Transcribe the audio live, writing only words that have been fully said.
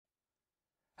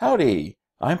Howdy!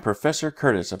 I'm Professor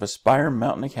Curtis of Aspire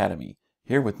Mountain Academy,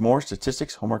 here with more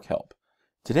statistics homework help.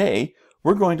 Today,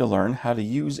 we're going to learn how to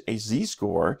use a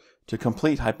z-score to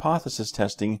complete hypothesis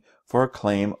testing for a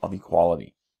claim of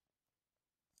equality.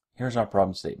 Here's our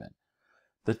problem statement.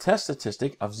 The test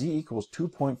statistic of z equals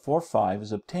 2.45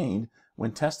 is obtained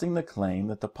when testing the claim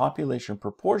that the population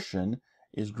proportion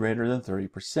is greater than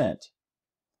 30%.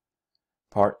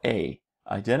 Part A.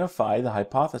 Identify the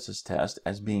hypothesis test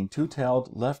as being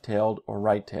two-tailed, left-tailed, or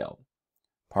right-tailed.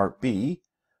 Part B.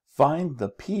 Find the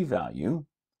p-value.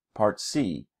 Part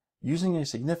C. Using a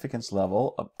significance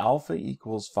level of alpha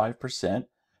equals 5%,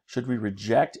 should we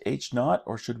reject H0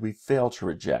 or should we fail to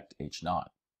reject H0?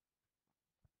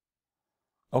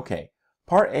 Okay,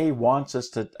 Part A wants us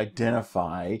to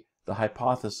identify the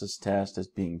hypothesis test as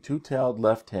being two-tailed,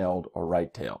 left-tailed, or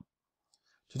right-tailed.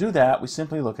 To do that, we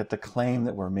simply look at the claim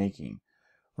that we're making.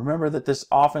 Remember that this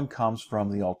often comes from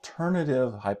the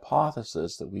alternative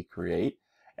hypothesis that we create,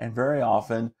 and very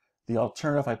often the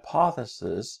alternative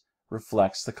hypothesis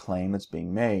reflects the claim that's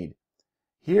being made.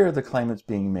 Here, the claim that's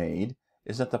being made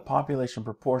is that the population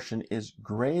proportion is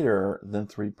greater than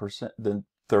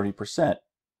 30%.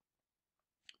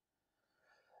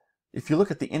 If you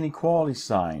look at the inequality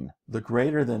sign, the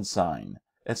greater than sign,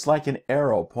 it's like an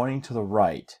arrow pointing to the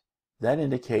right. That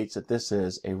indicates that this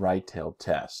is a right-tailed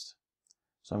test.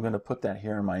 So I'm going to put that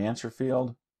here in my answer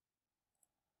field.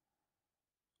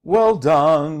 Well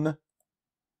done!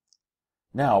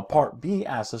 Now, Part B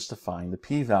asks us to find the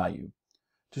p-value.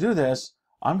 To do this,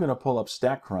 I'm going to pull up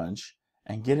StatCrunch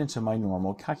and get into my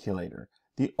normal calculator.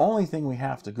 The only thing we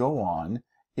have to go on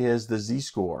is the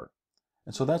z-score.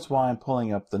 And so that's why I'm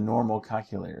pulling up the normal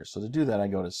calculator. So to do that, I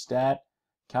go to Stat,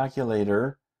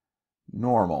 Calculator,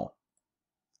 Normal.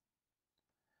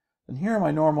 And here in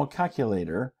my normal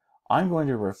calculator, I'm going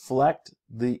to reflect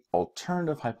the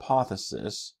alternative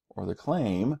hypothesis, or the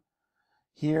claim,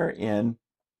 here in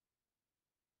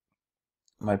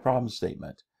my problem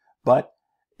statement. But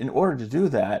in order to do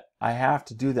that, I have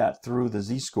to do that through the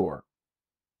z-score.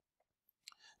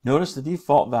 Notice the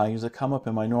default values that come up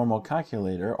in my normal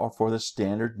calculator are for the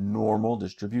standard normal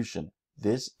distribution.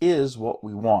 This is what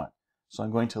we want, so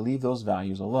I'm going to leave those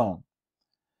values alone.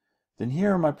 Then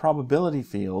here in my probability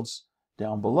fields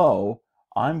down below,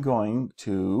 I'm going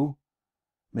to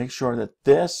make sure that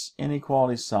this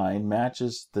inequality sign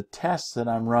matches the tests that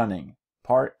I'm running.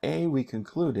 Part A, we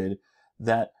concluded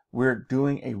that we're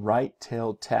doing a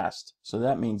right-tailed test. So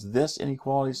that means this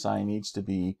inequality sign needs to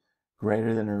be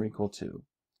greater than or equal to.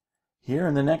 Here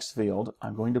in the next field,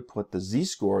 I'm going to put the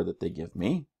z-score that they give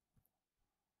me.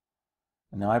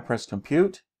 And now I press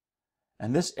compute.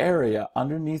 And this area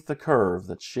underneath the curve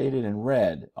that's shaded in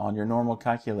red on your normal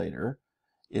calculator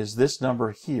is this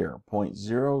number here,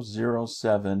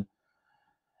 0.007,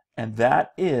 and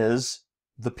that is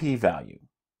the p-value.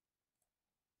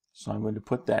 So I'm going to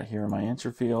put that here in my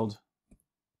answer field.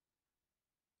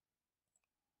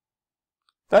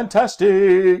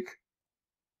 Fantastic!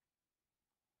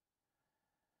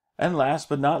 And last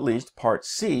but not least, Part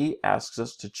C asks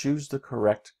us to choose the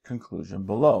correct conclusion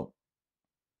below.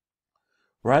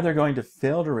 We're either going to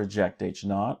fail to reject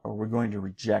H0 or we're going to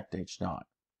reject H0.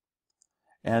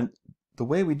 And the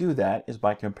way we do that is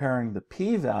by comparing the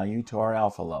p-value to our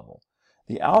alpha level.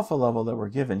 The alpha level that we're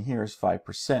given here is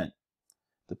 5%.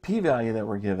 The p-value that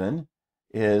we're given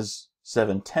is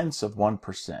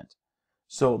 0.7%.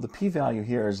 So the p-value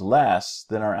here is less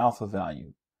than our alpha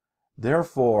value.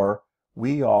 Therefore,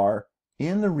 we are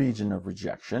in the region of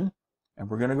rejection, and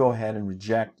we're going to go ahead and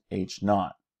reject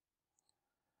H0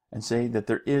 and say that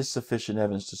there is sufficient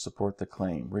evidence to support the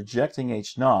claim. Rejecting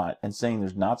H0 and saying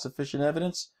there's not sufficient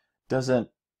evidence doesn't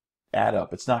add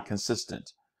up. It's not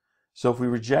consistent. So if we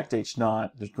reject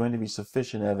H0, there's going to be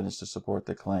sufficient evidence to support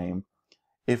the claim.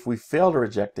 If we fail to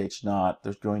reject H0,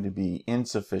 there's going to be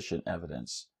insufficient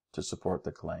evidence to support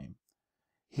the claim.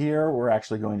 Here, we're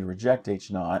actually going to reject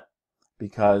H0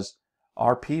 because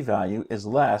our p-value is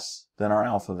less than our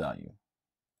alpha value.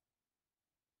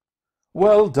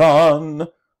 Well done!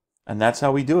 And that's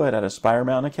how we do it at Aspire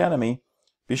Mountain Academy.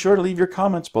 Be sure to leave your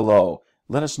comments below.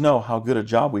 Let us know how good a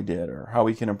job we did or how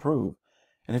we can improve.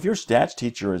 And if your stats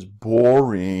teacher is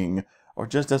boring or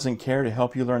just doesn't care to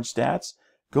help you learn stats,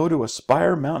 go to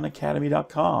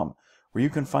AspireMountainAcademy.com, where you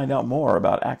can find out more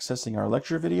about accessing our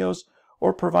lecture videos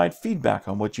or provide feedback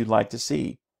on what you'd like to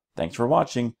see. Thanks for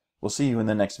watching. We'll see you in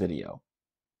the next video.